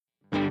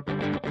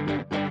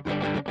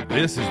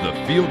This is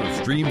the Field of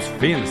Streams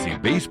Fantasy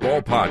Baseball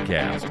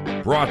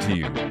Podcast, brought to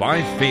you by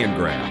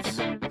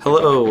Fangraphs.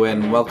 Hello,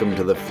 and welcome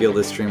to the Field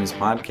of Streams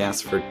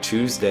Podcast for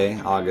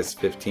Tuesday, August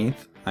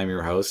 15th. I'm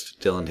your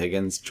host, Dylan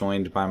Higgins,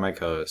 joined by my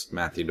co-host,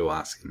 Matthew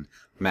Dwoskin.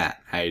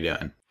 Matt, how you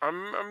doing?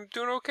 I'm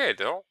doing okay,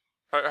 Dill.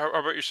 How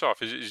about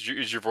yourself? Is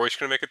your voice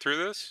going to make it through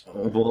this?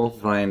 We'll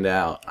find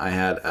out. I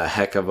had a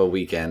heck of a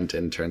weekend,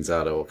 and turns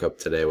out I woke up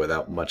today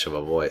without much of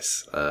a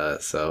voice.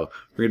 So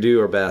we're going to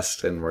do our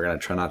best, and we're going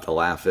to try not to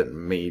laugh at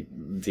me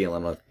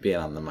dealing with being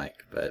on the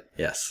mic. But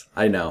yes,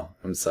 I know.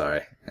 I'm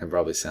sorry. I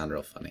probably sound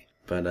real funny.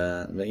 But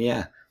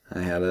yeah, I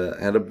had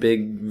a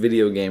big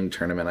video game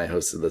tournament I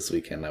hosted this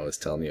weekend I was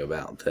telling you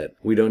about that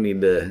we don't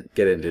need to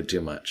get into too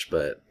much.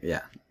 But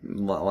yeah,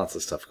 lots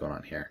of stuff going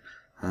on here.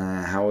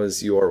 How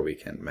was your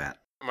weekend, Matt?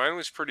 Mine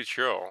was pretty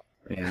chill.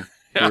 Yeah.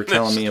 You were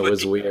telling me it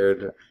was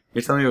weird.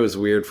 You're telling me it was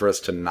weird for us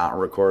to not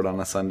record on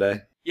a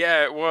Sunday?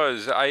 Yeah, it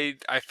was. I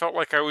felt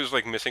like I was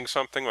like missing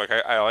something. Like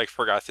I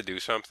forgot to do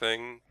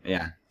something.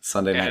 Yeah.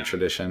 Sunday night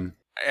tradition.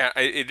 Yeah,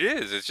 it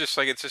is. It's just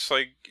like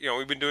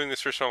we've been doing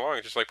this for so long.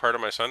 It's just like part of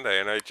my Sunday,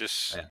 and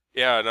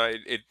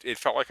it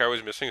felt like I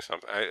was missing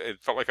something. It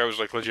felt like I was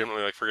like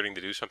legitimately like forgetting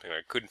to do something.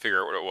 I couldn't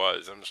figure out what it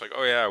was. I'm just like,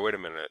 oh yeah, wait a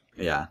minute.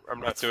 Yeah.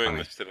 I'm not doing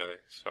this today.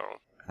 So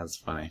that's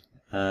funny.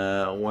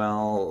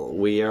 Well,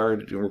 we are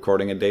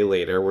recording a day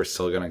later. We're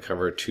still going to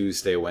cover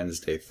Tuesday,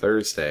 Wednesday,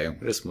 Thursday.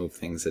 We'll just move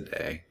things a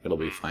day. It'll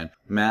be fine.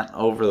 Matt,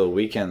 over the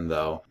weekend,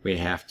 though, we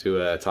have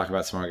to talk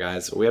about some more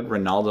guys. We had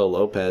Ronaldo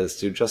Lopez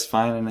do just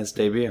fine in his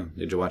debut.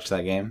 Did you watch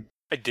that game?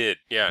 I did.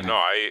 Yeah, no,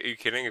 are you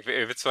kidding? If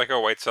it's like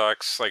a White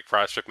Sox like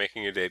prospect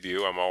making a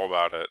debut, I'm all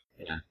about it.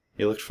 Yeah.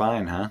 He looked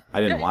fine, huh?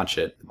 I didn't watch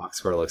it. The box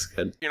score looks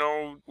good. You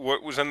know,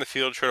 what was on the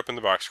field showed up in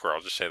the box score.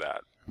 I'll just say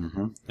that.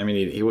 Mm-hmm. I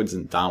mean, he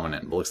wasn't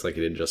dominant, but looks like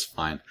he did just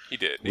fine. He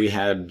did. We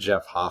had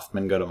Jeff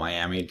Hoffman go to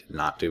Miami. Did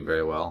not do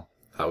very well.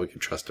 Thought we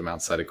could trust him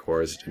outside of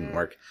Coors. It didn't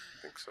work.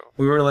 I think so.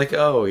 We were like,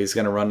 oh, he's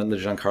going to run into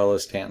Giancarlo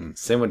Stanton.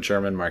 Same with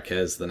German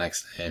Marquez the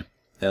next day.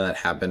 And that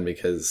happened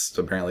because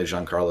apparently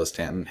Giancarlo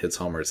Stanton hits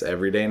homers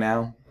every day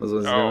now, was what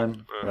he's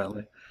doing.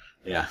 Apparently.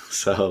 Yeah,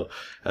 so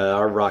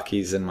our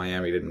Rockies in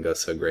Miami didn't go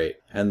so great.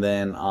 And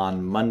then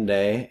on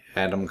Monday,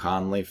 Adam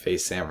Conley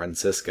faced San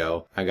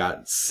Francisco. I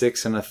got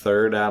 6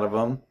 1/3 out of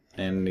him,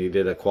 and he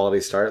did a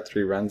quality start,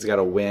 3 runs, got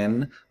a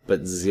win,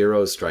 but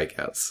 0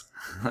 strikeouts.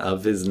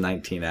 Of his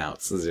 19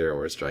 outs, 0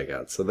 were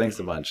strikeouts. So thanks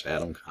a bunch,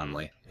 Adam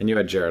Conley. And you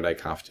had Jared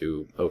Eichhoff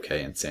do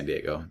okay in San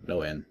Diego. No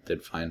win,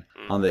 did fine.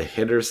 On the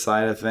hitter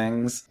side of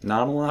things,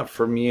 not a lot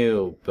from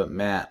you, but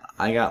Matt,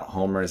 I got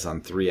homers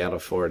on 3 out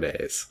of 4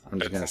 days. I'm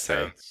just going to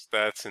say.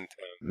 That's intense.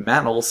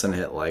 Matt Olson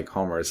hit like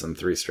homers in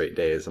 3 straight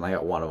days, and I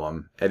got one of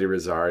them. Eddie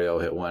Rosario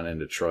hit one in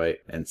Detroit,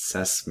 and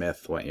Seth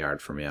Smith went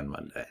yard for me on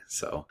Monday.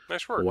 So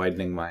nice work.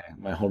 Widening my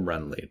home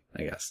run lead,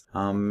 I guess.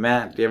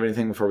 Matt, do you have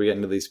anything before we get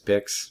into these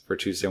picks for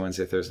Tuesday,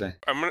 Wednesday, Thursday?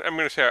 I'm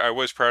gonna say I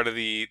was proud of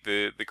the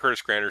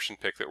Curtis Granderson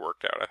pick that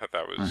worked out. I thought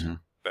that was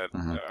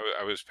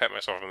I was patting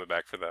myself on the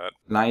back for that.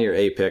 Not your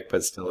A pick,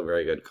 but still a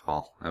very good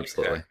call.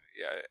 Absolutely. Exactly.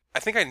 Yeah, I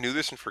think I knew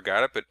this and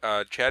forgot it,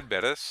 but Chad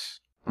Bettis.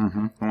 I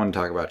want to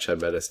talk about Chad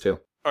Bettis too.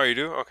 Oh, you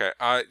do? Okay.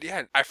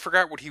 Yeah, I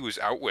forgot what he was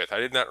out with. I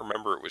did not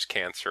remember it was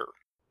cancer.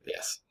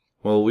 Yes.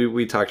 Well,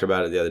 we talked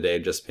about it the other day,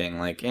 just being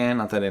like,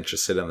 not that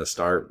interested in the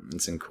start.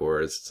 It's in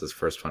Coors. It's his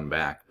first one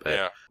back.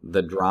 But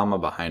the drama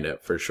behind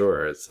it, for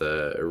sure, it's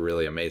a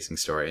really amazing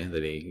story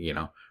that he,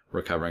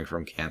 recovering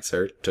from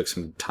cancer, took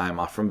some time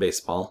off from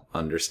baseball,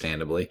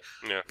 understandably.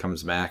 Yeah.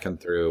 Comes back and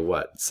threw,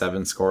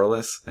 7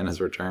 scoreless in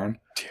his return?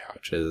 Yeah.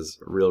 Which is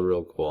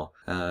real cool.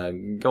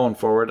 Going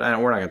forward,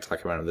 we're not going to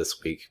talk about him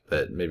this week,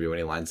 but maybe when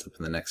he lines up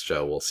in the next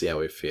show, we'll see how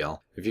we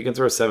feel. If you can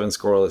throw 7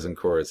 scoreless in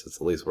Coors,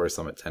 it's at least worth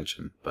some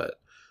attention, but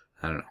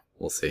I don't know.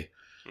 We'll see.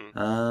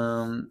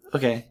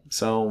 Okay,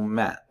 so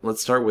Matt,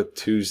 let's start with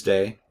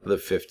Tuesday, the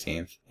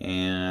 15th.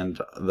 And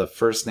the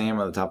first name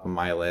on the top of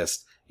my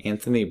list,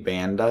 Anthony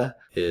Banda,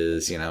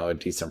 is, a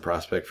decent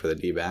prospect for the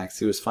D-backs.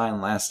 He was fine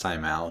last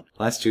time out.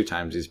 Last 2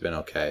 times he's been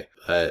okay.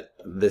 But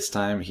this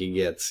time he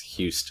gets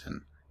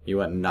Houston. You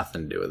want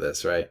nothing to do with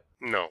this, right?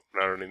 No,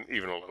 not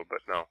even a little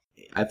bit, no.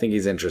 I think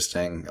he's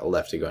interesting. A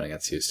lefty going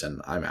against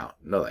Houston. I'm out.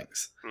 No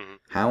thanks. Mm-hmm.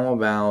 How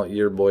about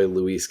your boy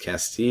Luis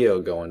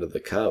Castillo going to the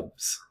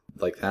Cubs?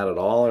 Like that at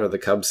all, or are the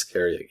Cubs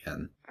scary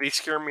again? They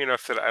scare me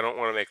enough that I don't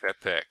want to make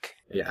that pick.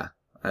 Yeah.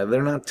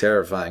 They're not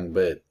terrifying,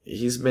 but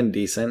he's been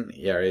decent.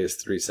 ERA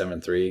is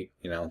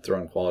 3.73,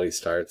 throwing quality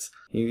starts.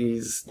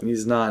 He's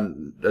not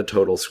a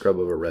total scrub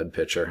of a red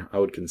pitcher. I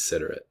would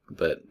consider it,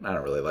 but I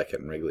don't really like it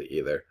in Wrigley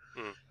either.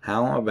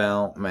 How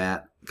about,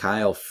 Matt,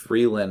 Kyle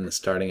Freeland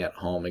starting at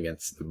home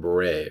against the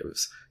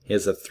Braves? He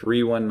has a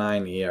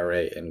 3.19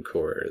 ERA in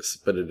Coors,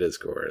 but it is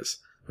Coors.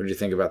 What do you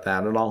think about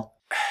that at all?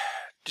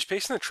 Just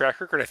based on the track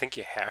record, I think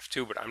you have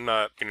to, but I'm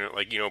not going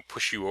to,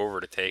 push you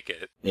over to take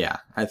it. Yeah,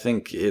 I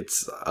think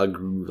it's a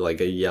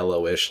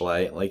yellowish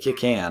light. Like, you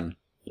can,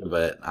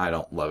 but I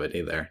don't love it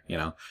either.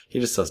 He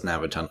just doesn't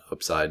have a ton of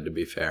upside, to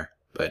be fair.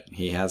 But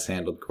he has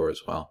handled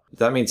Coors well.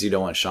 That means you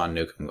don't want Sean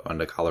Newcomb going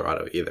to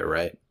Colorado either,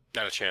 right?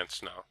 Not a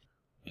chance, no.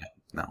 Yeah,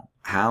 no.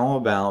 How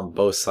about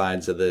both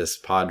sides of this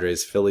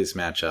Padres-Phillies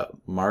matchup?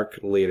 Mark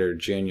Leiter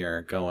Jr.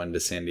 going to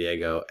San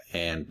Diego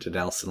and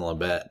Dinelson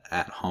Lamet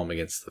at home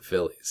against the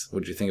Phillies.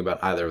 What'd you think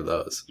about either of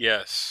those?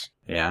 Yes.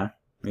 Yeah?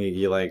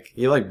 You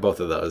like both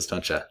of those,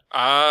 don't you?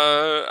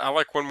 I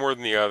like one more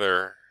than the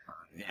other.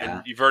 Yeah.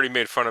 And you've already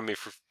made fun of me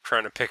for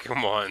trying to pick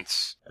him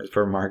once.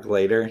 For Mark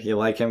Leiter, you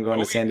like him going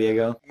to San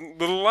Diego?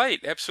 Little light,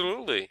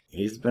 absolutely.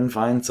 He's been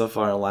fine so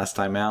far. Last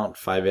time out,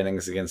 5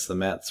 innings against the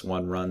Mets,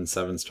 1 run,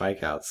 7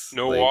 strikeouts.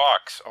 No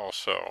walks,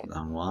 also.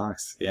 No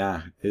walks,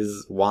 yeah.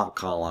 His walk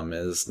column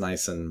is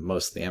nice and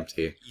mostly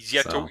empty. He's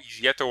yet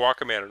to walk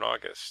a man in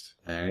August.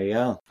 There you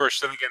go. Of course,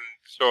 then again,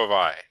 so have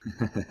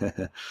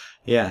I.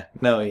 Yeah,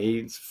 no,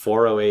 he's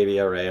 4.08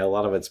 ERA. A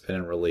lot of it's been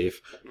in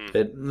relief.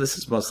 This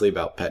is mostly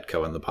about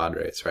Petco and the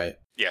Padres, right?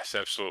 Yes,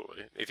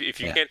 absolutely. If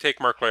you can't take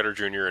Mark Leiter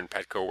Jr. and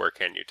Petco, where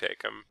can you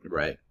take him?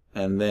 Right.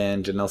 And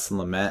then Dinelson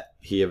Lamet,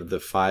 he have the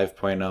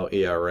 5.0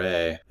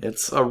 ERA.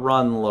 It's a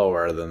run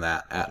lower than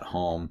that at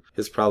home.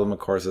 His problem, of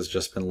course, has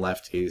just been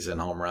lefties and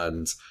home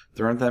runs.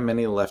 There aren't that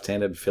many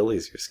left-handed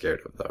Phillies you're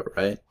scared of, though,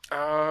 right?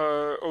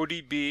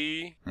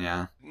 ODB.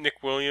 Yeah.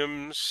 Nick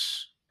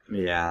Williams.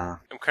 Yeah.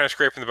 I'm kind of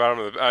scraping the bottom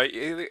of the...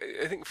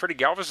 I think Freddie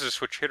Galvis is a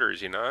switch hitter, is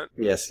he not?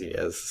 Yes, he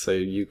is. So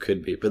you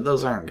could be. But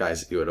those aren't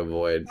guys that you would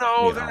avoid.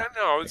 No, they're not.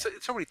 No, it's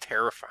somebody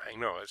terrifying.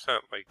 No, it's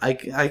not like...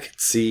 I could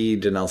see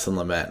Dinelson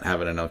Lamet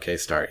having an okay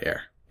start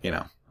here.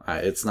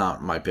 It's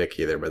not my pick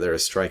either, but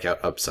there's strikeout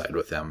upside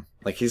with him.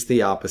 Like, he's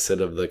the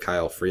opposite of the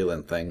Kyle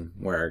Freeland thing,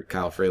 where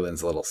Kyle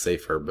Freeland's a little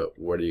safer, but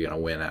what are you going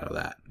to win out of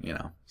that,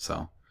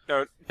 So...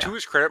 Now, to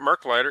his credit,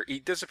 Mark Leiter, he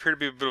does appear to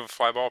be a bit of a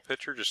fly ball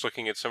pitcher, just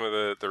looking at some of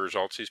the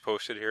results he's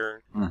posted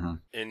here. Mm-hmm.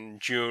 In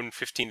June,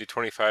 15 to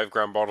 25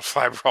 ground ball to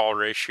fly ball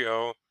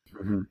ratio.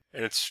 Mm-hmm.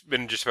 And it's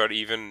been just about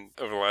even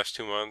over the last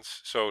 2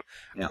 months. So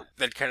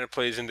that kind of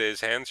plays into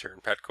his hands here in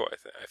Petco,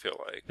 I feel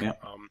like. Yeah.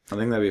 I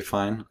think that'd be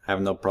fine. I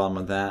have no problem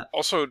with that.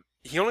 Also,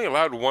 he only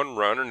allowed 1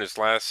 run in his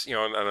last,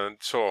 on a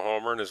solo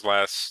homer in his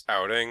last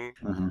outing.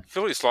 Mm-hmm.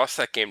 Phillies lost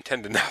that game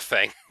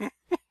 10-0.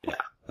 Yeah,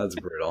 that's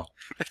brutal.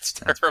 That's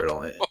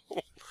terrible. That's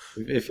brutal.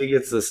 If he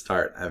gets the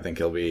start, I think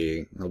he'll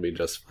be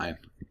just fine.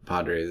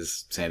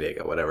 Padres, San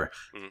Diego, whatever.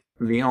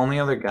 Mm-hmm. The only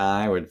other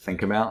guy I would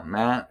think about,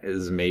 Matt,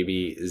 is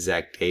maybe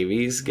Zach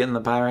Davies getting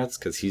the Pirates,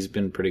 because he's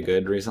been pretty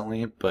good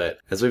recently. But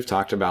as we've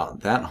talked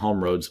about, that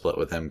home road split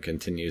with him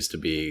continues to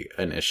be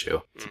an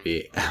issue, to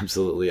be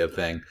absolutely a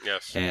thing.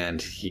 Yes.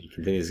 And he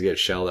continues to get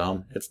shelled at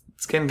home. It's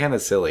getting kind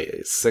of silly.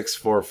 It's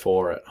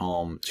 6.44 at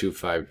home,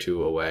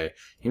 2.52 away.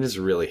 He just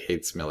really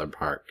hates Miller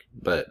Park.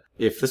 But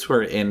if this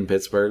were in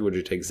Pittsburgh, would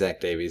you take Zach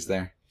Davies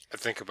there? I'd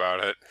think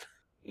about it.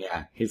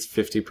 Yeah, he's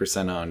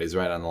 50% owned. He's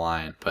right on the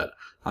line. But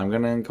I'm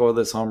going to go with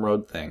this home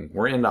road thing.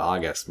 We're into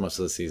August. Most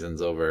of the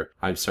season's over.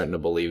 I'm starting to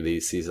believe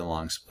these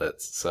season-long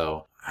splits.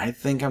 So I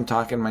think I'm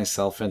talking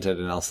myself into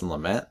Dinelson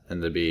Lamet,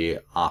 and to be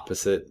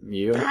opposite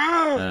you,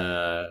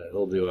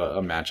 we'll do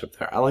a matchup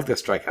there. I like the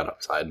strikeout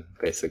upside,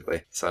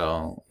 basically.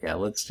 So, yeah,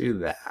 let's do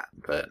that.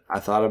 But I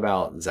thought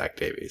about Zach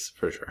Davies,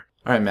 for sure.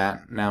 All right,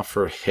 Matt, now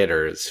for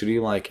hitters. Who do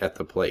you like at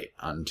the plate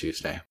on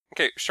Tuesday?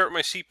 Okay, start with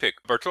my C pick.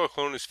 Bartolo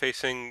Colon is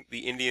facing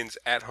the Indians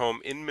at home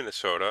in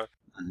Minnesota.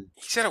 Mm-hmm.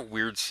 He's had a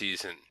weird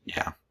season.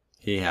 Yeah,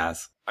 he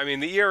has. I mean,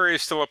 the ERA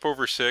is still up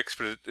over 6,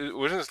 but it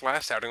wasn't his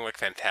last outing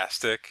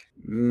fantastic?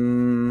 He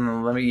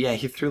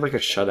threw a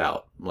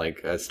shutout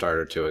a start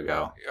or two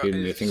ago. I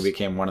think he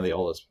became one of the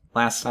oldest.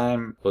 Last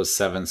time was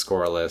 7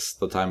 scoreless.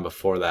 The time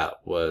before that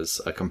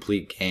was a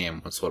complete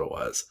game, was what it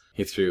was.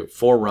 He threw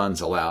 4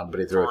 runs allowed, but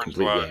he threw a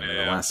complete game. And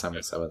the last time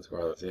was 7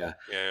 scoreless, yeah.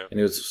 And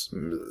he was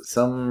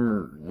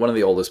one of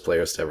the oldest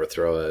players to ever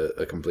throw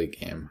a complete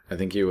game. I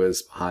think he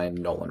was behind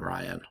Nolan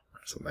Ryan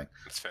or something.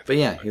 But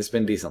yeah, he's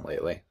been decent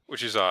lately.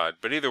 Which is odd.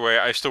 But either way,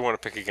 I still want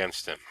to pick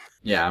against him.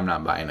 Yeah, I'm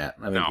not buying it.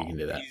 I think you can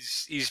do that.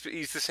 He's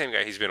the same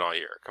guy he's been all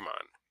year. Come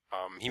on.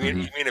 He may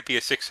not be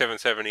a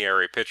 6.77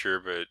 ERA pitcher,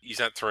 but he's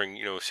not throwing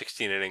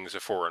 16 innings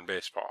of 4-run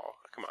baseball.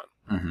 Come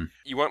on. Mm-hmm.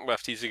 You want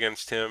lefties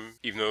against him,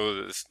 even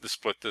though the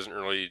split doesn't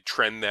really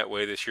trend that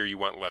way this year. You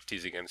want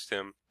lefties against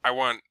him. I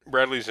want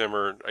Bradley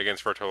Zimmer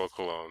against Bartolo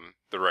Colon,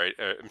 the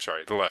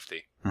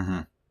lefty. Mm-hmm.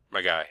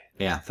 My guy.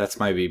 Yeah, that's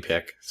my B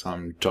pick, so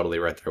I'm totally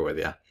right there with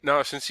you.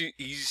 No, since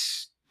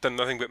he's done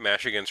nothing but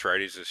mash against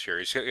righties this year.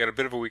 He's got a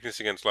bit of a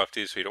weakness against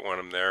lefties, so you don't want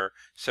him there.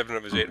 7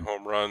 of his 8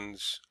 home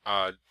runs,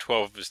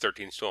 12 of his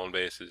 13 stolen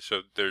bases.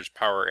 So there's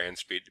power and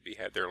speed to be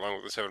had there,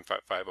 along with the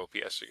 7.55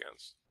 OPS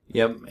against.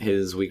 Yep,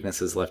 his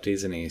weakness is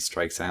lefties, and he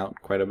strikes out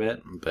quite a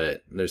bit,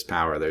 but there's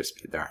power, there's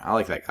speed there. I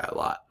like that guy a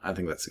lot. I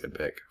think that's a good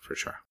pick, for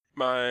sure.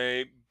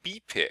 My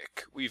B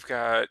pick, we've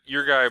got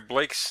your guy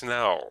Blake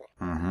Snell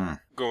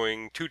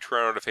going to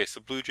Toronto to face the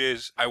Blue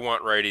Jays. I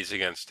want righties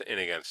against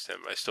him.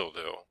 I still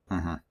do.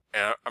 Mm-hmm.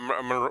 And I'm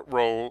going to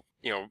roll,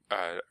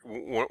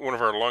 one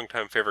of our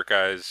longtime favorite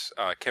guys,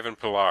 Kevin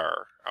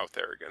Pillar, out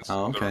there against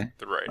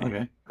the righty.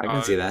 Okay, I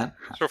can see that.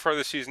 So far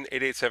this season,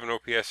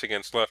 8.87 OPS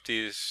against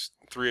lefties,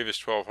 3 of his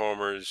 12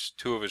 homers,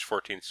 2 of his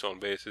 14 stolen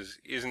bases.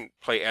 He doesn't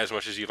play as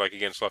much as you'd like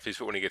against lefties,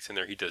 but when he gets in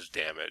there, he does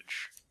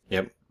damage.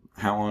 Yep.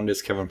 How old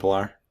is Kevin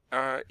Pillar?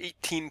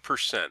 18%.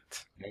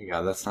 There you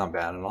go. That's not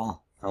bad at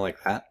all. I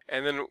like that.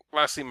 And then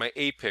lastly, my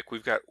A pick,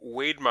 we've got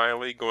Wade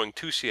Miley going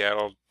to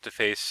Seattle to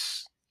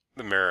face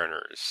the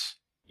Mariners.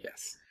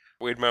 Yes.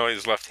 Wade Miley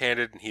is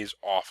left-handed, and he's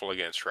awful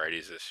against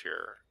righties this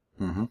year.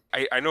 Mm-hmm.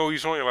 I know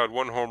he's only allowed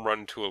one home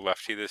run to a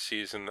lefty this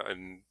season,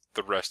 and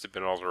the rest have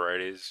been all the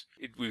righties.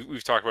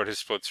 We've talked about his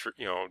splits,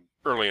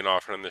 early and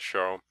often in the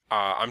show.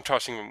 I'm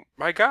tossing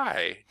my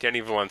guy,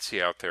 Danny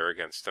Valencia, out there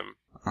against him.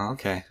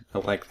 Okay, I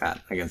like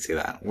that. I can see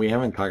that. We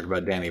haven't talked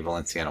about Danny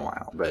Valencia in a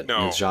while, but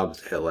his job is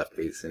to hit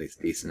lefties, and he's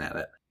decent at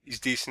it. He's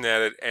decent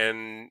at it,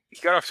 and he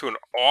got off to an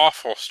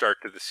awful start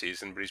to the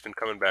season, but he's been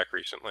coming back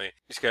recently.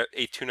 He's got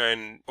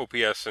 829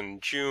 OPS in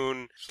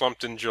June,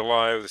 slumped in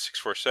July with a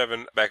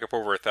 647, back up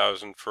over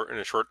 1,000 in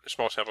a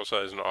small sample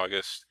size in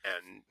August.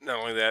 And not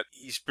only that,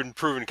 he's been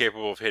proven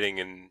capable of hitting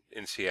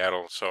in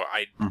Seattle, so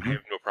I have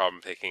no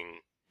problem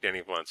taking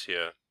Danny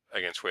Valencia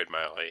against Wade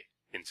Miley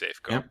in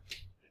Safeco. Yep.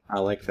 I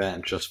like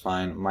that just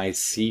fine. My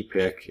C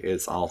pick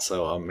is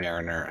also a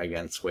Mariner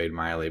against Wade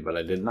Miley, but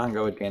I did not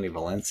go with Danny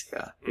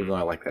Valencia, even though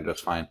I like that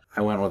just fine. I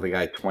went with a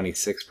guy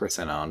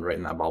 26% owned, right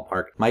in that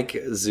ballpark. Mike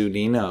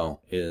Zunino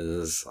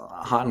is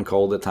hot and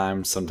cold at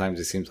times. Sometimes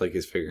he seems like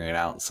he's figuring it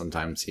out.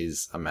 Sometimes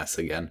he's a mess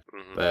again.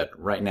 But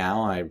right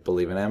now, I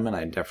believe in him, and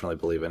I definitely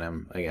believe in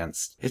him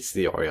against... It's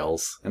the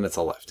Orioles, and it's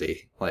a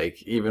lefty.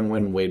 Like, even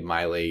when Wade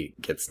Miley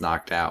gets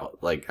knocked out,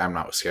 like, I'm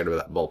not scared of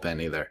that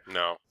bullpen either.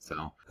 No.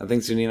 So I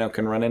think Zunino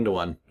can run into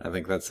one. I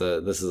think this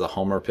is a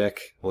homer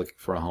pick, looking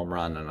for a home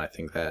run, and I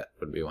think that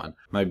would be one.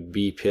 My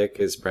B pick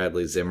is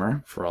Bradley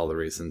Zimmer, for all the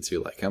reasons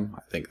you like him.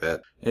 I think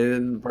that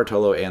in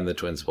Bartolo and the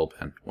Twins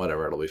bullpen,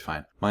 whatever, it'll be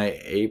fine. My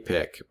A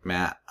pick,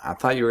 Matt, I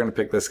thought you were going to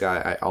pick this guy.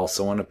 I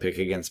also want to pick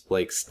against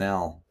Blake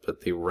Snell,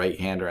 but the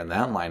right-hander in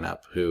that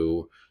lineup,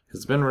 who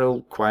has been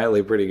real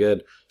quietly pretty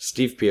good,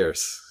 Steve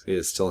Pearce,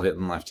 is still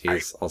hitting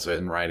lefties, also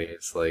hitting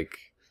righties. Like,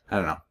 I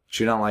don't know. Did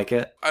you not like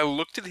it? I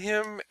looked at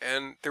him,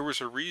 and there was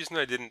a reason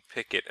I didn't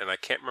pick it, and I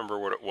can't remember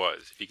what it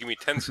was. If you give me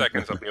 10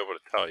 seconds, I'll be able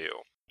to tell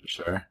you.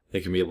 Sure.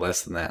 It can be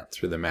less than that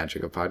through the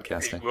magic of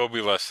podcasting. It will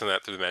be less than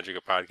that through the magic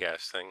of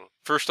podcasting.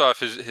 First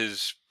off,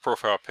 his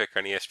profile pic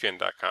on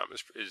ESPN.com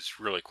is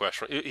really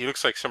questionable. He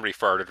looks like somebody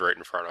farted right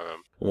in front of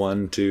him.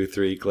 1, 2,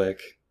 3, click.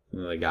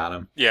 I got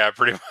him. Yeah,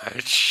 pretty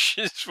much.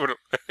 Is what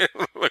it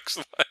looks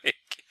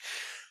like.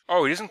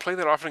 Oh, he doesn't play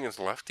that often against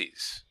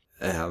lefties.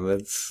 Yeah,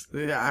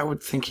 I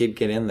would think he'd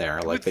get in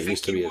there. Like that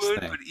used to be his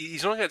thing. But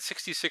he's only got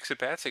 66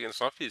 at-bats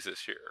against lefties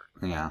this year.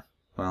 Yeah,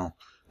 well,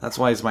 that's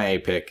why he's my A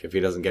pick. If he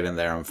doesn't get in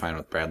there, I'm fine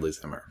with Bradley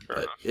Zimmer.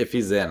 But if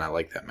he's in, I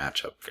like that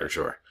matchup for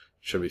sure.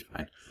 Should be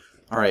fine.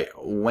 All right,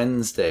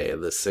 Wednesday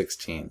the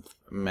 16th.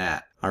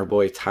 Matt, our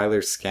boy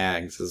Tyler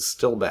Skaggs is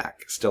still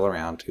back, still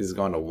around. He's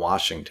going to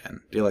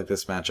Washington. Do you like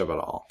this matchup at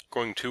all?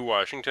 Going to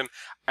Washington?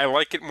 I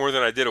like it more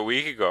than I did a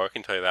week ago, I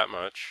can tell you that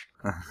much.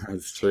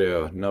 It's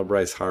true. No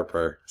Bryce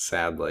Harper,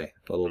 sadly.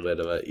 A little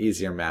bit of an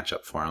easier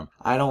matchup for him.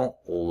 I don't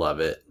love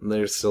it.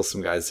 There's still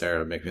some guys there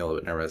that make me a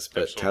little bit nervous,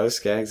 but absolutely. Tyler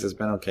Skaggs has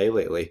been okay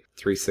lately.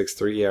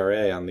 3.63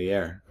 ERA on the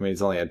year. I mean,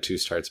 he's only had 2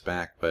 starts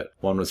back, but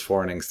one was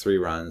 4 innings, 3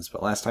 runs.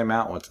 But last time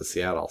out went to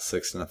Seattle,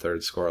 6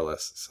 1/3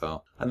 scoreless.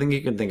 So I think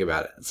you can think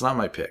about it. It's not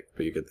my pick,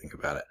 but you could think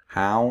about it.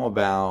 How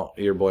about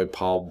your boy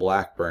Paul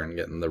Blackburn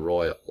getting the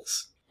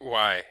Royals?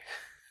 Why?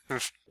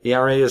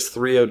 ERA is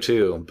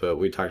 3.02, but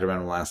we talked about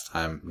him last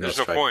time. There's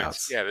no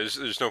points. Yeah,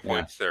 there's no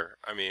points there.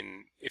 I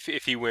mean,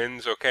 if he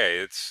wins, okay,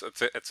 it's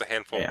a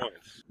handful of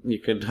points. You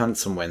could hunt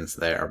some wins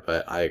there,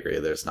 but I agree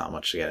there's not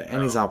much to get.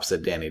 And he's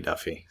opposite Danny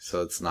Duffy,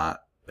 so it's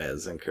not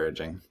as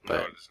encouraging.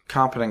 But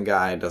competent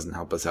guy doesn't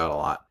help us out a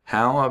lot.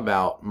 How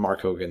about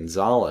Marco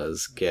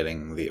Gonzalez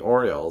getting the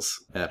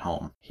Orioles at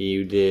home?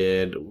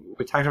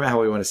 We talked about how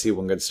we want to see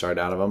one good start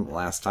out of him.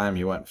 Last time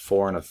he went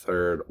 4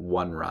 1/3,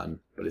 1 run,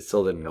 but he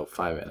still didn't go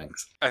 5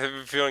 innings. I have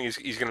a feeling he's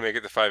going to make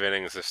it to 5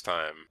 innings this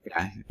time.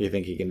 Yeah, you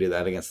think he can do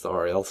that against the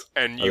Orioles?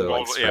 And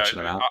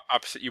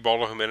opposite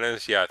Ubaldo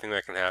Jimenez, yeah, I think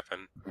that can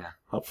happen. Yeah,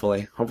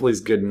 hopefully he's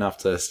good enough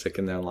to stick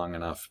in there long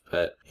enough.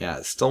 But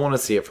yeah, still want to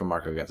see it from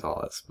Marco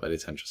Gonzalez, but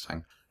it's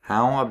interesting.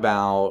 How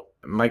about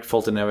Mike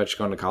Fultonevich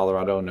going to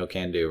Colorado? No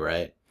can do,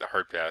 right? A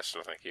hard pass,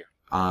 no thank you.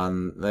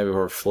 They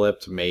were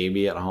flipped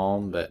maybe at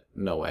home, but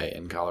no way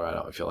in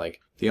Colorado, I feel like.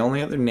 The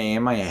only other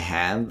name I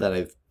had that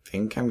I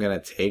think I'm going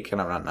to take,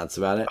 and I'm not nuts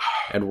about it,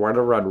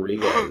 Eduardo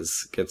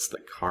Rodriguez gets the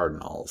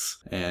Cardinals.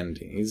 And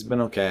he's been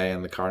okay,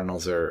 and the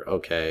Cardinals are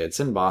okay. It's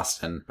in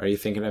Boston. Are you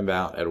thinking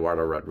about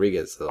Eduardo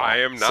Rodriguez? I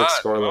am not.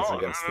 6 scoreless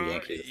against the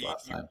Yankees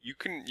last time. You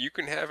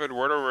can have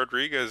Eduardo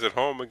Rodriguez at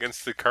home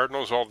against the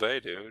Cardinals all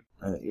day, dude.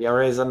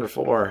 ERA is under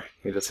 4.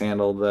 He just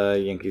handled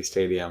the Yankee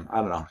Stadium.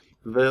 I don't know.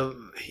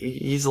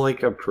 He's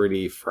like a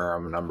pretty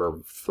firm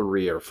number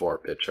 3 or 4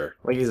 pitcher.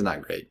 Like, he's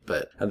not great,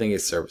 but I think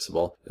he's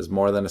serviceable. There's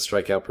more than a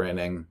strikeout per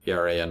inning,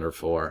 ERA under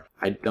 4.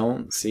 I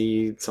don't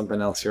see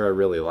something else here I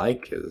really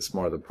like. It's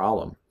more the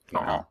problem.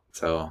 You know?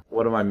 So,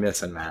 what am I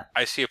missing, Matt?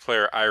 I see a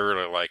player I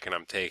really like, and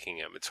I'm taking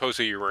him. It's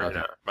Jose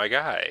Urena, my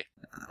guy.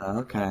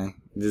 Okay.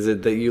 Is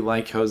it that you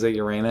like Jose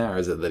Urena, or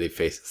is it that he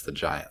faces the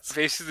Giants?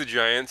 Faces the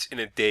Giants in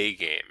a day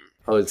game.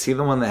 Oh, is he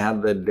the one that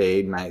had the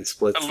day-night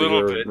splits? A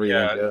little bit,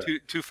 yeah. Yeah.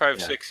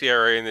 2.56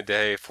 ERA in the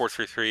day,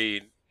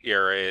 4.33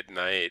 ERA at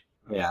night.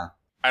 Yeah.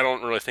 I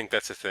don't really think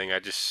that's a thing.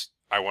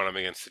 I want him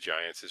against the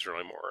Giants is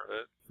really more of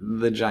it.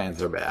 The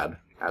Giants are bad.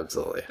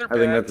 Absolutely. They're I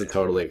think bad. that's a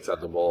totally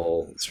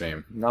acceptable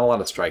stream. Not a lot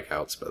of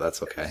strikeouts, but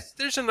that's okay.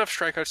 There's enough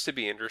strikeouts to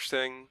be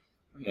interesting.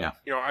 Yeah.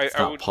 It's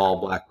not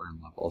Paul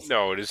Blackburn levels.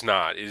 No, it is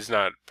not. It is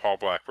not Paul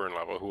Blackburn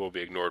level, who will be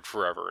ignored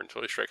forever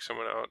until he strikes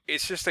someone out.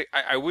 It's just like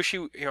I wish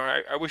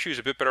I wish he was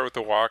a bit better with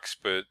the walks,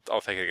 but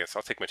I'll take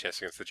my chance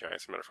against the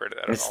Giants. I'm not afraid of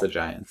that at all. It's the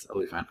Giants.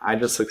 It'll be fine. I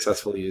just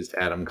successfully used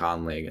Adam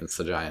Conley against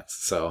the Giants,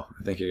 so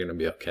I think you're going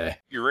to be okay.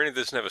 Urena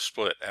doesn't have a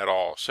split at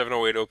all.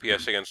 708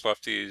 OPS against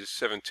lefties,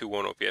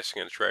 721 OPS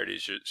against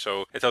righties.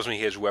 So it tells me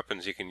he has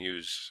weapons he can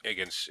use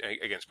against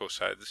both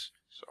sides.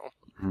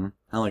 So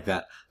I like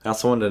that. I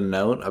also wanted to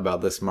note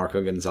about this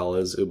Marco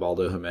Gonzalez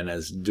Ubaldo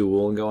Jimenez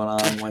duel going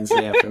on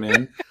Wednesday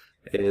afternoon.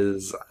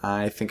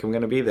 I think I'm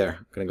going to be there.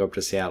 I'm going to go up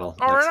to Seattle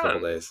next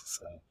couple days.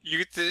 So. You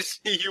get to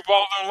see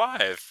Ubaldo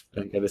live.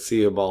 I get to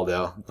see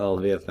Ubaldo. That'll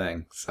be a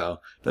thing. So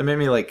that made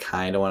me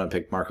kind of want to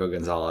pick Marco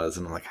Gonzalez,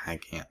 and I'm like, I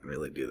can't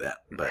really do that,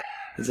 but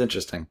it's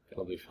interesting.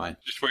 It'll be fine.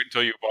 Just wait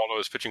until Ubaldo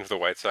is pitching for the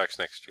White Sox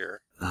next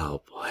year.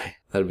 Oh boy,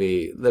 that'd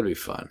be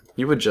fun.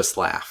 You would just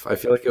laugh. I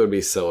feel like it would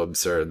be so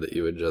absurd that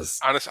you would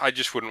just. Honestly, I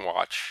just wouldn't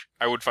watch.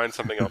 I would find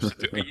something else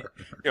to do.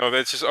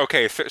 That's just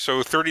okay.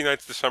 So 30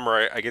 nights this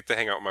summer, I get to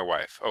hang out with my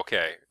wife.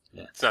 Okay.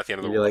 Yeah. It's not the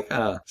end of the world.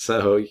 You're like,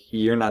 so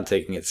you're not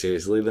taking it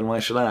seriously, then why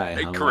should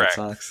I? Correct.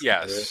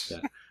 Yes.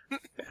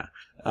 Yeah.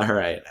 All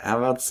right. How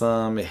about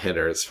some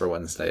hitters for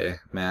Wednesday?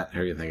 Matt, who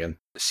are you thinking?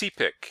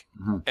 C-Pick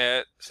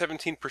at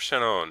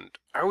 17% owned.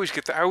 I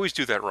always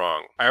do that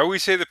wrong. I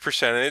always say the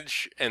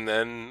percentage and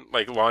then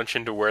launch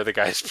into where the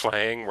guy's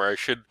playing, where I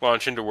should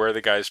launch into where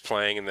the guy's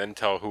playing and then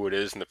tell who it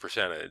is and the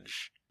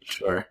percentage.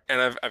 Sure.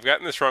 And I've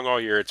gotten this wrong all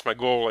year. It's my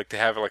goal to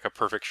have a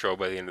perfect show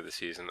by the end of the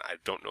season. I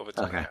don't know if it's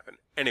going to happen.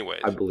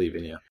 Anyways. I believe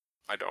in you.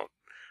 I don't.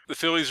 The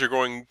Phillies are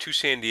going to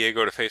San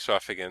Diego to face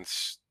off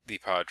against the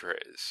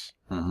Padres.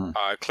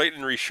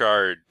 Clayton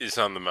Richard is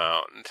on the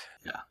mound.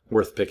 Yeah,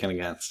 worth picking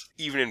against.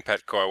 Even in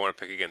Petco, I want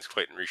to pick against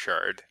Clayton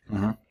Richard.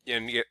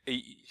 And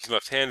he's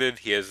left-handed.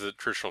 He has the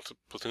traditional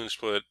platoon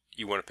split.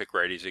 You want to pick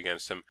righties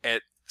against him.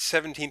 At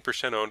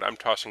 17% owned, I'm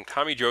tossing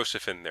Tommy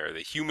Joseph in there, the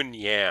human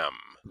yam.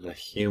 The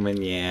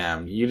human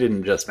yam. You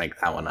didn't just make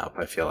that one up,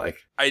 I feel like.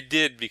 I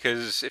did,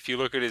 because if you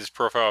look at his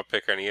profile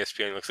pic on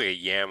ESPN, it looks like a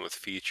yam with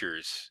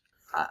features.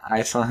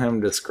 I saw him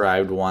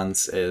described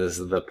once as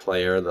the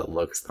player that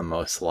looks the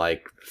most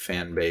like the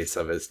fan base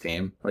of his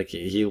team.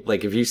 He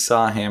if you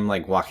saw him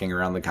walking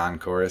around the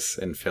concourse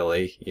in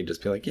Philly, you'd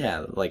just be like,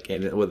 yeah,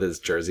 with his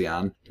jersey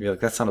on. You'd be like,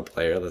 that's not a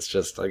player, that's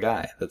just a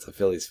guy that's a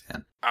Phillies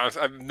fan.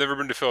 I've never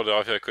been to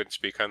Philadelphia, I couldn't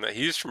speak on that.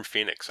 He's from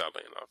Phoenix,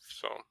 oddly enough,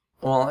 so...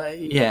 Well,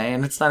 yeah,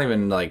 and it's not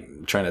even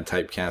trying to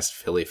typecast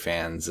Philly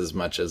fans as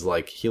much as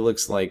he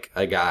looks like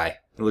a guy.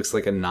 He looks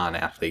like a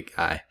non-athlete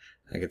guy.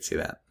 I could see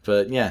that,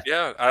 but yeah.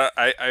 Yeah,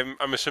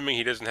 I'm assuming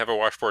he doesn't have a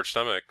washboard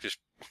stomach, just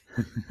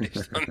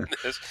based on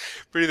this.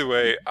 But either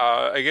way,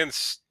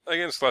 against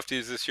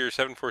lefties this year,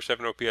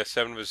 7.47 OPS,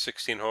 7 of his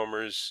 16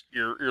 homers.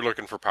 You're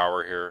looking for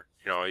power here.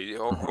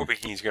 Hoping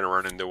he's going to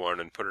run into one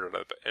and put it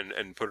up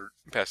and put it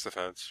past the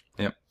fence.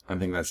 Yep, I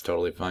think that's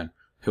totally fine.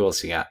 Who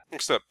else you got?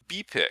 Next up,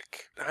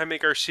 B-Pick. Jaime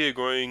Garcia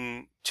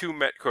going to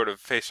Metco to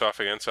face off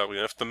against, oddly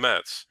enough, the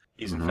Mets.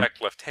 He's in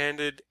fact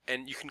left-handed,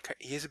 and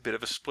he has a bit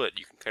of a split.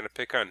 You can kind of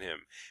pick on him.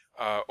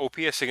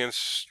 OPS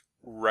against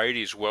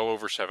righties well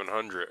over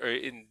 700,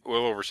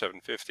 well over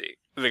 750.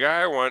 The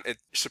guy I want,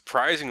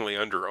 surprisingly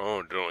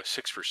under-owned at only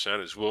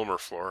 6%, is Wilmer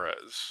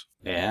Flores.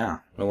 Yeah,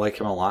 we like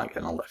him a lot,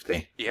 getting a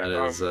lefty. Yeah,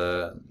 that is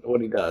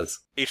what he does.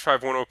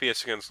 8.51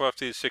 OPS against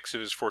lefties, 6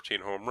 of his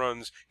 14 home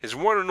runs. His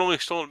one and only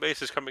stolen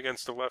bases come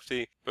against the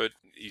lefty, but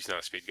he's not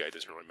a speed guy. It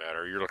doesn't really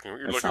matter. You're looking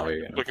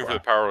for the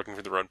power, looking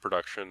for the run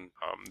production.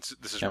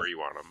 This is where you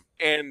want him.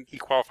 And he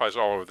qualifies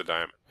all over the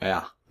diamond.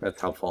 Yeah, that's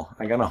helpful.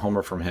 I got a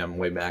homer from him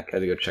way back. I had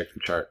to go check the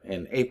chart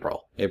in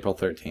April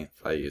 13th.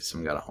 I used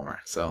him, got a homer.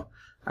 So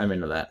I'm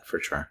into that for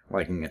sure.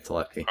 Liking it to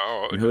lefty.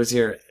 Oh, and who is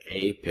your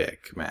A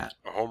pick, Matt?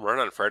 A home run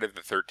on Friday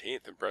the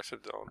 13th. Impressive,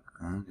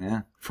 Dylan.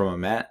 Yeah, from a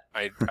Matt.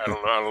 I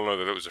don't know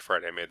that it was a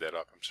Friday. I made that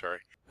up. I'm sorry.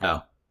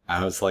 Oh,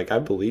 I was like, I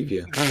believe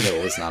you. I know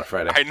it was not a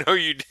Friday. I know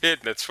you did.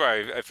 That's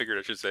why I figured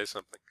I should say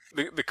something.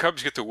 The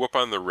Cubs get to whoop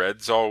on the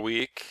Reds all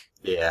week.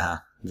 Yeah.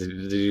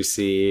 Did you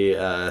see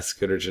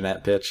Scooter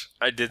Gennett pitch?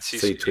 I did see.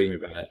 So you tweeted me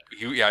about it.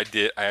 Yeah, I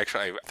did.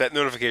 That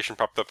notification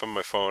popped up on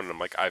my phone, and I'm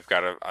like, I've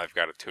got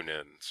to tune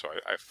in. So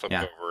I flipped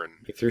over and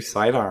he threw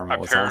sidearm. It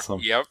was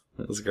awesome. Yep,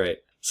 it was great.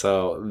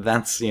 So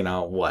that's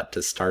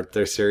to start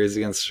their series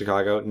against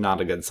Chicago,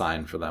 not a good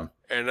sign for them.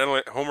 And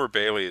then Homer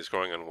Bailey is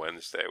going on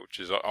Wednesday, which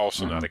is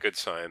also not a good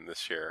sign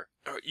this year.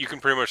 You can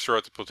pretty much throw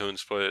out the platoon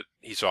split.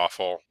 He's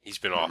awful. He's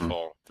been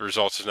awful. The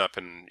results has not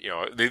been,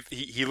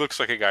 he looks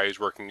like a guy who's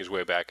working his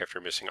way back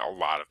after missing a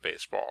lot of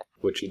baseball.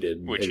 Which he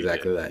did.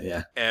 That,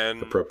 yeah.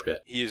 And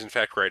appropriate. He is, in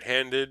fact,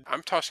 right-handed.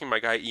 I'm tossing my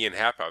guy Ian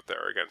Happ out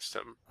there against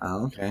him.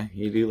 Oh, okay.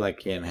 You do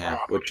like Ian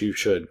Happ, which you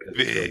should, because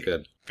he's really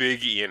good.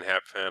 Big Ian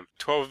Happ fan.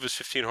 12 of his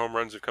 15 home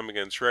runs have come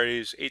against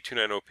righties,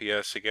 8.29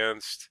 OPS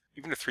against,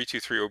 even a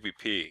 3.23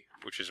 OBP,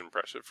 which is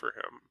impressive for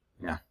him.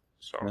 Yeah.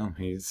 So well,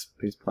 he's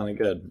plenty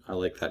good. I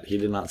like that. He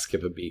did not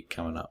skip a beat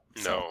coming up.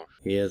 So no.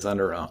 He is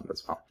under-owned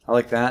as well. I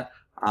like that.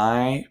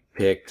 I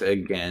picked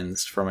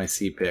against, for my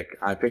C pick,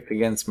 I picked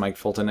against Mike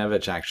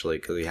Foltynewicz, actually,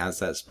 because he has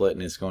that split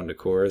and he's going to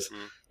Coors.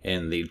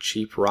 And the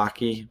cheap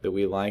Rocky that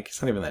we like,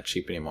 it's not even that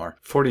cheap anymore.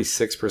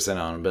 46%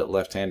 owned, but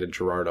left-handed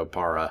Gerardo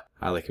Parra.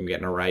 I like him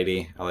getting a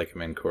righty. I like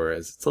him in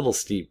Coors. It's a little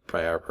steep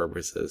by our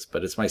purposes,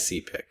 but it's my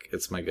C pick.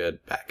 It's my good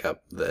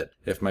backup that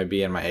if my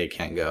B and my A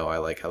can't go, I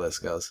like how this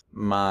goes.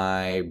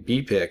 My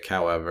B pick,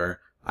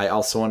 however, I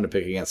also wanted to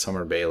pick against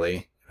Homer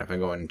Bailey. If I'm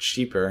going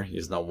cheaper,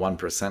 using a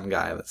 1%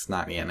 guy that's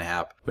not Ian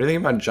Happ. What do you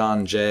think about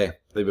John Jay?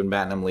 They've been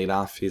batting him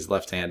leadoff. He's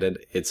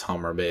left-handed. It's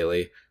Homer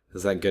Bailey.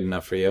 Is that good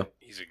enough for you?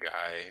 He's a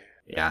guy.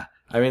 Yeah.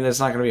 I mean, there's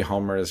not going to be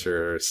homers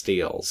or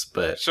steals,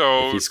 but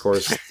if he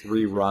scores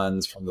 3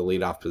 runs from the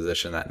leadoff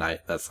position that night,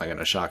 that's not going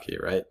to shock you,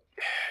 right?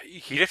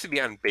 He'd have to be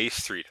on base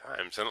 3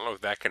 times. I don't know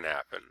if that can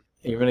happen.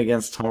 Even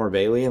against Homer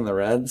Bailey and the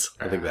Reds?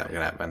 I think that can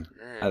happen.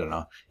 I don't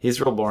know. He's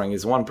real boring.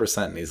 He's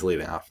 1% and he's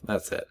leading off.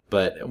 That's it.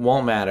 But it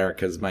won't matter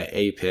because my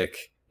A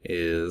pick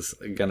is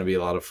going to be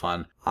a lot of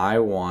fun. I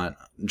want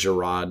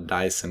Jarrod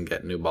Dyson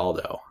getting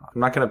Ubaldo.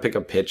 I'm not going to pick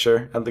a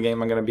pitcher at the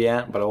game I'm going to be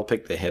at, but I'll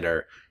pick the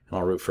hitter. And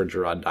I'll root for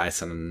Jarrod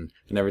Dyson,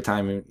 and every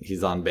time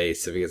he's on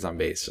base, if he gets on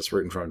base, just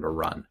rooting for him to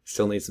run.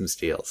 Still need some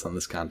steals in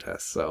this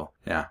contest, so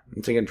yeah.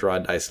 I'm taking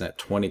Jarrod Dyson at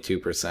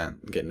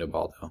 22%, getting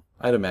Ubaldo.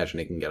 I'd imagine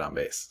he can get on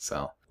base,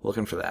 so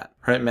looking for that.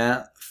 All right,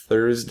 Matt,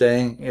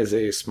 Thursday is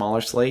a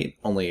smaller slate,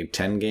 only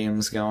 10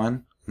 games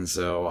going, and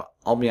so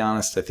I'll be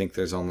honest, I think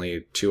there's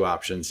only 2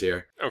 options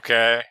here.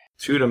 Okay.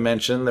 2 to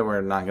mention that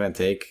we're not going to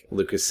take.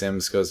 Lucas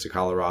Sims goes to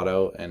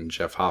Colorado, and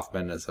Jeff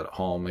Hoffman is at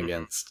home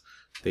against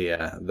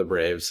the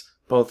Braves.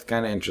 Both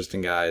kind of interesting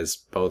guys.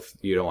 Both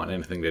you don't want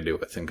anything to do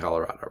with in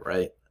Colorado,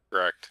 right?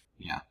 Correct.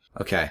 Yeah.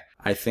 Okay.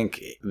 I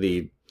think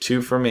the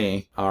 2 for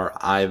me are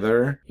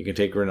either you can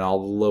take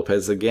Ronaldo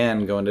Lopez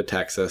again going to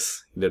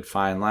Texas. He did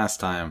fine last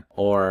time.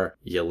 Or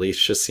Yuliev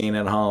Chacin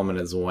at home in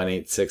his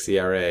 1.86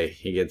 ERA.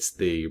 He gets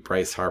the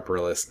Bryce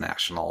Harper-less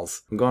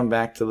Nationals. I'm going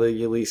back to the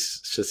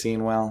Yuliev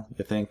Chacin well,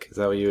 you think? Is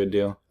that what you would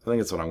do? I think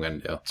that's what I'm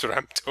going to do. That's what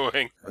I'm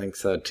doing. I think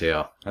so,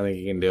 too. I think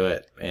you can do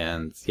it.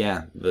 And,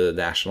 yeah, the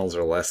Nationals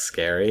are less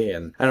scary.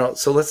 And I don't know.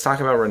 So let's talk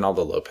about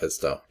Ronaldo Lopez,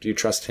 though. Do you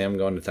trust him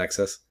going to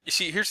Texas? You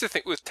see, here's the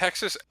thing. With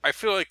Texas, I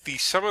feel like the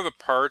sum of the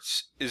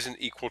parts isn't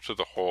equal to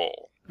the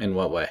whole. In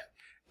what way?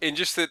 In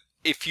just that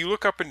if you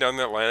look up and down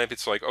that lineup,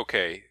 it's like,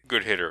 okay,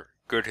 good hitter,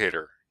 good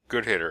hitter,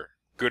 good hitter,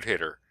 good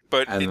hitter.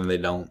 But then they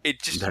don't.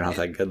 They're not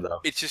that good, though.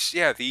 It's just,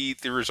 yeah, the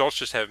results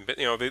just haven't been,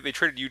 they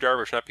traded Yu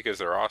Darvish not because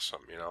they're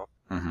awesome,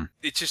 Mm-hmm.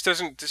 It just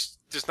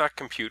does not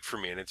compute for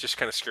me, and it just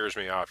kind of scares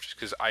me off just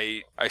because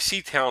I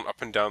see talent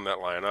up and down that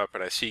lineup,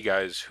 and I see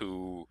guys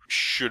who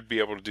should be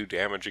able to do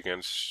damage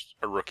against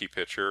a rookie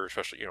pitcher,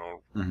 especially, I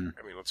mean,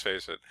 let's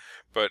face it.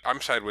 But I'm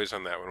sideways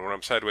on that one. When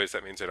I'm sideways,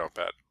 that means I don't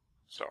bet.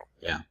 So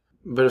yeah.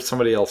 But if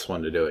somebody else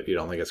wanted to do it, you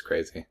don't think it's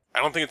crazy? I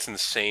don't think it's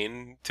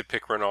insane to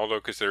pick Ronaldo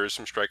because there is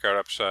some strikeout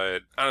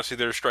upside. Honestly,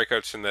 there's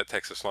strikeouts in that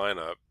Texas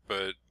lineup,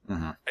 but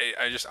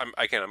I'm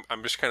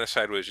just kind of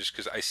sideways just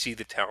because I see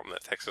the talent in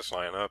that Texas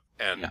lineup,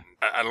 and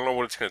I don't know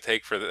what it's going to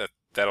take for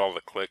that all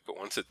to click, but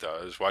once it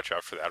does, watch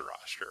out for that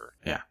roster.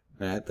 Yeah.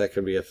 That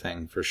could be a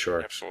thing for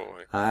sure.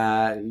 Absolutely.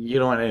 You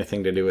don't want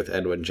anything to do with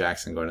Edwin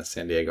Jackson going to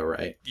San Diego,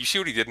 right? You see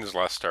what he did in his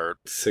last start?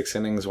 6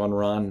 innings, 1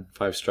 run,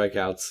 5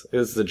 strikeouts. It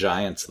was the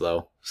Giants,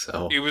 though.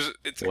 So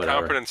it's a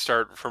competent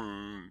start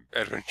from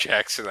Edwin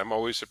Jackson. I'm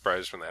always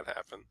surprised when that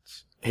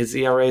happens. His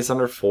ERA is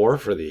under 4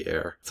 for the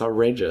year. It's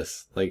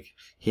outrageous. Like,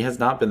 he has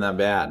not been that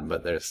bad,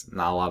 but there's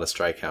not a lot of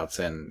strikeouts,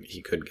 and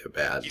he could get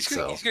bad. He's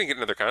going to get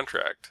another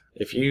contract.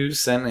 If you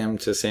send him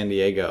to San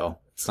Diego,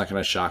 it's not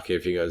going to shock you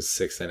if he goes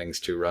 6 innings,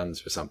 2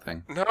 runs or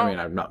something. No. I mean,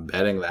 I'm not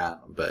betting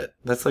that, but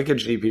that's like a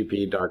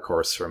GPP dark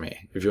horse for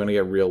me. If you want to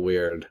get real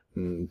weird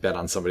and bet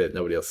on somebody that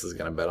nobody else is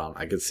going to bet on,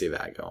 I could see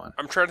that going.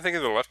 I'm trying to think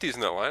of the lefties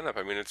in that lineup.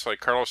 I mean, it's like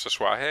Carlos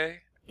Asuaje.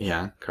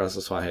 Yeah, Carlos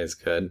Asuaje is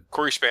good.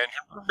 Corey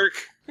Spangenberg.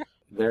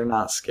 They're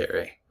not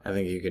scary. I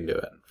think you can do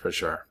it, for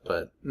sure.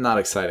 But not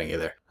exciting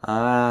either.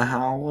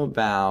 How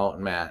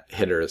about, Matt,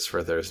 hitters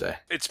for Thursday?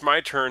 It's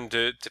my turn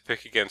to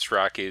pick against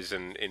Rockies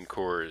in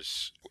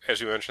Coors. As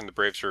we mentioned, the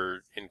Braves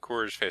are in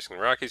Coors facing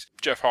the Rockies.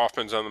 Jeff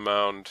Hoffman's on the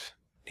mound.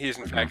 He's,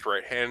 in fact,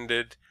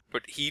 right-handed.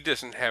 But he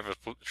doesn't have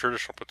a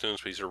traditional platoon,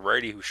 so he's a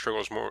righty who's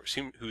struggled more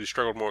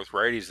with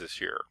righties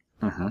this year.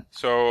 Mm-hmm.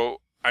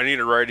 So I need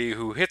a righty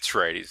who hits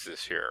righties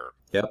this year.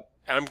 Yep.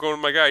 And I'm going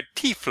with my guy,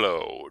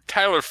 T-Flow,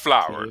 Tyler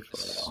Flowers.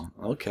 T-Flow.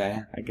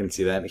 Okay, I can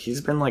see that.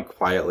 He's been like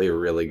quietly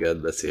really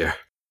good this year.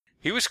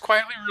 He was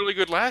quietly really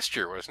good last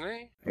year, wasn't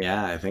he?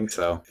 Yeah, I think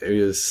so.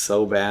 He was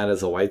so bad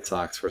as a White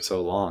Sox for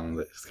so long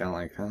that it's kind of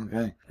like,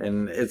 okay.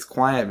 And it's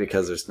quiet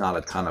because there's not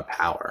a ton of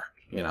power,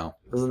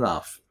 There's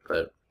enough.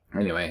 But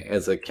anyway,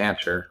 as a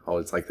catcher,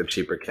 always like the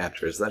cheaper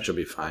catchers. That should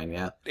be fine,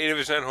 yeah. 8 of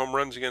his 9 home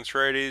runs against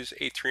righties,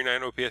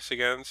 8.39 OPS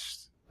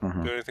against.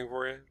 Mm-hmm. Do anything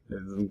for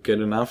you? Good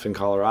enough in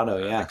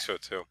Colorado, yeah. I think so,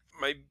 too.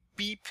 My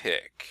B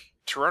pick.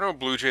 Toronto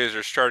Blue Jays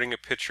are starting a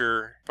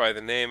pitcher by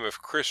the name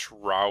of Chris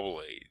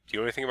Rowley. Do you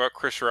know anything about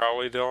Chris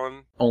Rowley,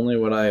 Dylan? Only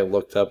what I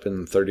looked up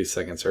in 30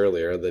 seconds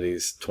earlier, that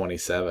he's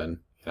 27,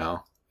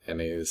 and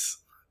he's,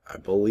 I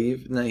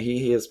believe,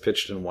 he has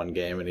pitched in one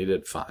game and he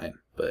did fine,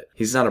 but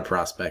he's not a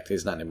prospect.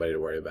 He's not anybody to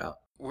worry about.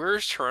 Where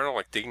is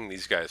Toronto digging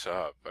these guys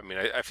up? I mean,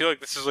 I feel like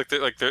this is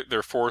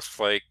their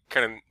fourth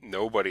kind of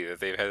nobody that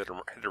they've had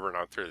to run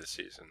out through this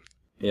season.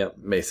 Yep,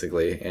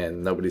 basically,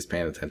 and nobody's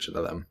paying attention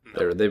to them.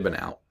 No. They've been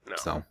out.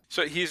 No.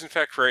 So he's in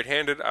fact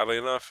right-handed. Oddly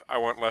enough, I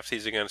want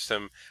lefties against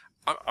him.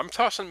 I'm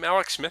tossing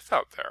Mallex Smith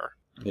out there.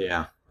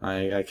 Yeah,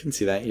 I can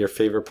see that. Your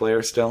favorite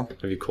player still?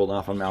 Have you cooled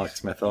off on Mallex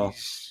Smith at all?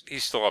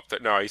 He's still up there.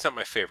 No, he's not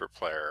my favorite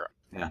player.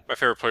 Yeah. My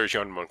favorite player is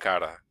Yoan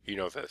Moncada. You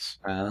know this.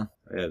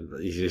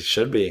 He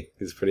should be.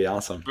 He's pretty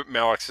awesome. But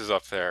Mallex is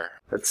up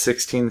there. That's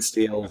 16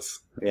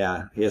 steals.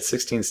 Yeah, he has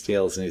 16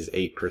 steals and he's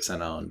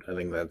 8% owned. I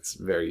think that's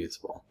very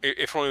useful.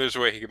 If only there's a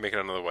way he could make it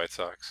onto the White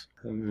Sox.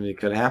 It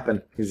could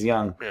happen. He's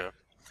young. Yeah.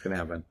 Could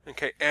happen.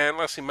 Okay, and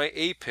lastly, my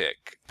A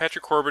pick.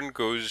 Patrick Corbin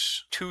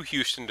goes to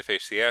Houston to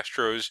face the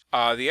Astros.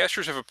 The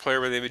Astros have a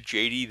player by the name of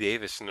J.D.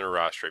 Davis in their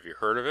roster. Have you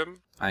heard of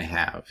him? I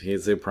have.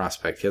 He's a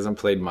prospect. He hasn't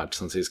played much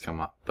since he's come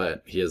up,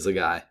 but he is a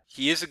guy.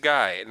 He is a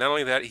guy. And not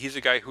only that, he's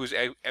a guy who's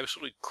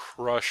absolutely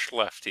crushed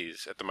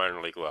lefties at the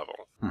minor league level.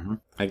 Mm-hmm.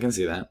 I can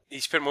see that. He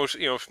spent most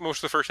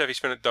of the first half he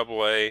spent at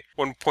Double-A,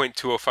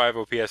 1.205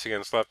 OPS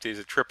against lefties.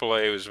 At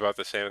Triple-A, it was about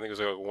the same. I think it was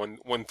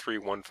like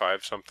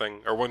 1.315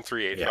 something, or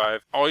 1.385. Yeah.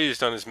 All he's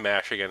done is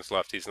mash against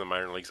lefties in the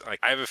minor leagues.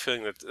 I have a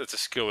feeling that that's a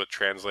skill that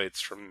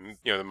translates from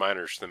the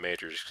minors to the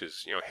majors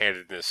because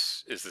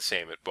handedness is the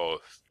same at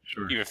both.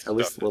 Sure. At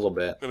least a little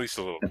bit. At least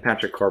a little. And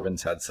Patrick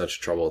Corbin's had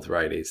such trouble with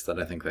righties that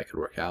I think that could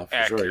work out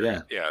for sure.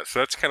 Yeah. Yeah. So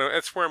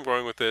that's where I'm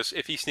going with this.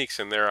 If he sneaks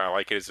in there, I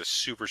like it as a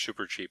super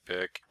super cheap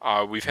pick.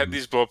 We've had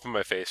these blow up in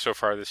my face so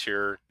far this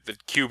year. The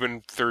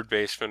Cuban third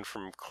baseman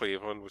from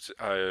Cleveland was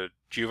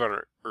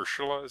Giovanni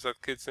Urshela. Is that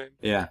the kid's name?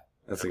 Yeah.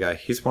 That's the guy.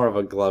 He's more of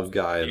a glove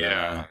guy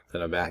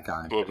than a bat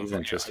guy. But he's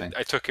interesting.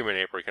 I took him in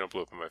April. He kind of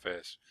blew up in my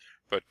face.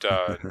 But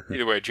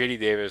either way, J.D.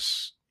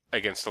 Davis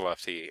against the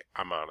lefty,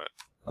 I'm on it.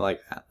 I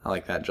like that. I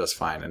like that just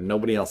fine. And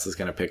nobody else is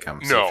going to pick him.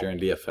 So if you're in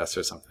DFS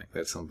or something,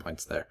 there's some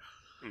points there.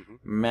 Mm-hmm.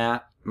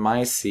 Matt,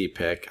 my C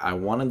pick, I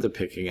wanted to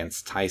pick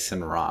against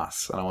Tyson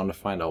Ross. And I wanted to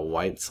find a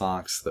White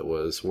Sox that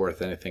was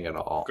worth anything at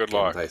all. Good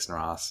luck. Tyson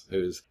Ross,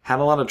 who's had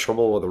a lot of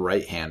trouble with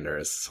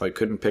right-handers. So I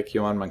couldn't pick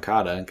Yoan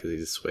Moncada because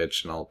he's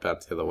switched and I'll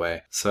bet the other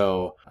way.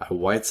 So a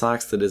White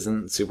Sox that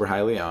isn't super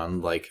highly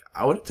owned,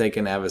 I would have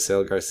taken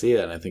Avisail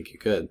Garcia, and I think you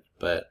could.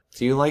 But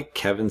do you like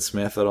Kevin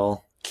Smith at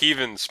all?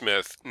 Kevin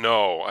Smith.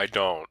 No, I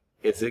don't.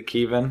 Is it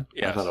Kevin?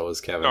 Yes. I thought it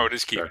was Kevin. No, it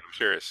is Kevin. Sure. I'm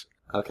serious.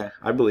 Okay,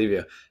 I believe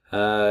you.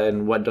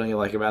 And what don't you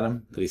like about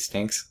him? That he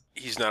stinks?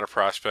 He's not a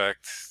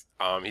prospect.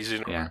 He's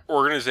an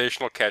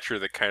organizational catcher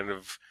that kind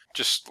of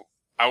just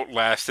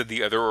outlasted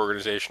the other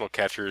organizational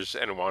catchers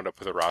and wound up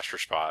with a roster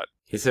spot.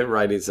 He's hit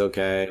righties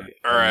okay.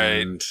 All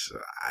right. And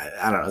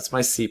I don't know. It's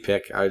my C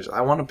pick.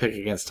 I want to pick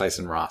against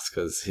Tyson Ross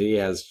because he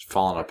has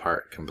fallen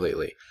apart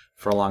completely.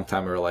 For a long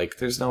time, we were like,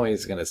 there's no way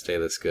he's going to stay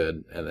this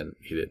good. And then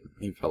he didn't.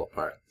 He fell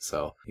apart.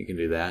 So you can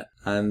do that.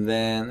 And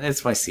then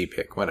it's my C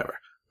pick. Whatever.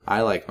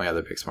 I like my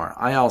other picks more.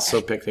 I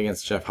also picked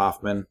against Jeff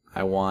Hoffman.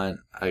 I want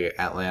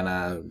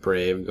Atlanta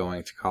Brave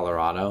going to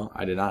Colorado.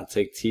 I did not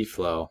take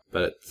T-Flow,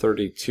 but at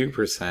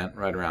 32%,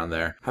 right around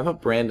there. How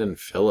about Brandon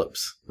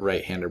Phillips?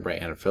 Right-hander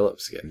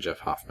Phillips getting Jeff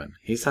Hoffman.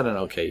 He's had an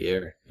okay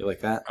year. You like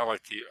that? I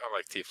like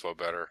T-Flow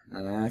better.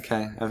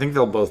 Okay. I think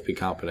they'll both be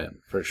competent,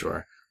 for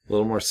sure. A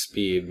little more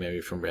speed, maybe,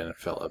 from Brandon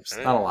Phillips.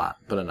 Not a lot,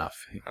 but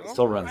enough. He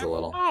still runs a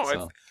little.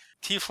 So.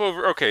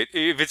 T-Flow, okay,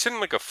 if it's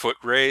in a foot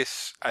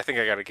race, I think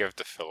I got to give it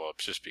to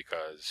Phillips just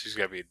because he's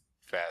got to be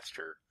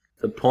faster.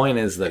 The point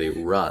is that he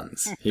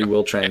runs. He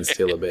will try and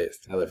steal a base.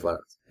 Tyler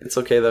Flowers. It's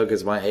okay, though,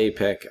 because my A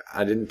pick,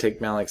 I didn't take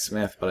Mallex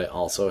Smith, but I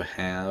also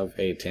have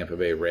a Tampa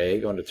Bay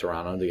Ray going to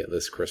Toronto to get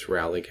this Chris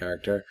Rowley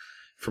character.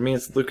 For me,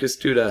 it's Lucas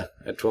Duda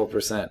at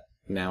 12%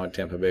 now at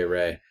Tampa Bay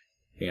Ray.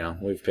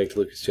 We've picked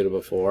Lucas Duda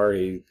before.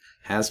 He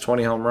has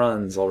 20 home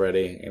runs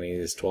already, and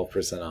he's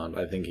 12% on.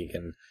 I think he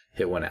can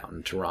hit one out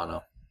in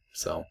Toronto.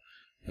 So,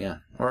 yeah.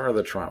 Or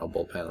the Toronto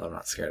bullpen. I'm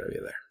not scared of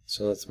either.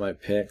 So that's my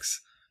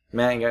picks.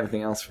 Matt, you got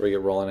anything else before we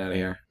get rolling out of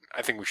here?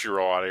 I think we should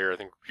roll out of here. I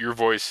think your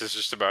voice has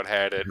just about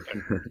had it.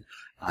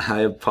 I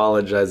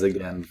apologize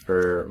again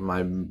for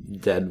my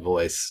dead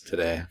voice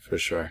today, for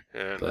sure.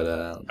 Yeah, but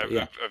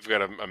I've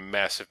got a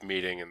massive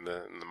meeting in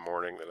the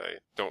morning that I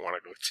don't want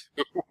to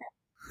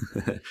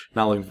go to.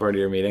 Not looking forward to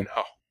your meeting?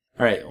 No.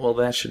 All right, well,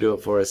 that should do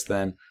it for us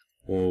then.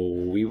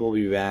 We will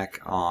be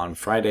back on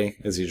Friday,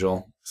 as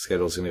usual.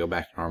 Schedule's going to go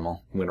back to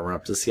normal. I'm going to run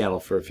up to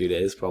Seattle for a few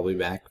days, probably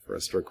back for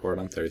us to record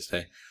on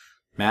Thursday.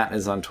 Matt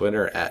is on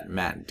Twitter at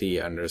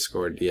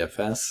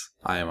MattD_DFS.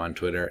 I am on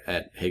Twitter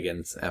at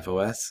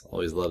HigginsFOS.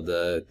 Always love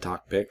to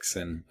talk picks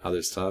and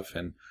other stuff,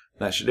 and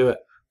that should do it.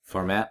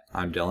 For Matt,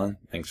 I'm Dylan.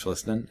 Thanks for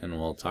listening, and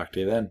we'll talk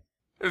to you then.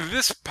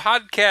 This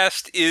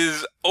podcast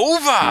is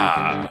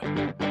over!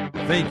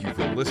 Thank you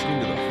for listening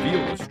to the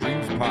Field of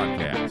Streams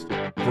podcast.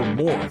 For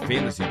more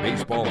fantasy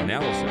baseball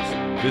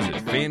analysis, visit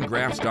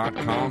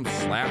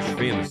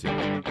fangraphs.com/fantasy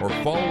or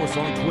follow us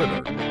on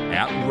Twitter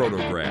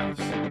 @Rotographs.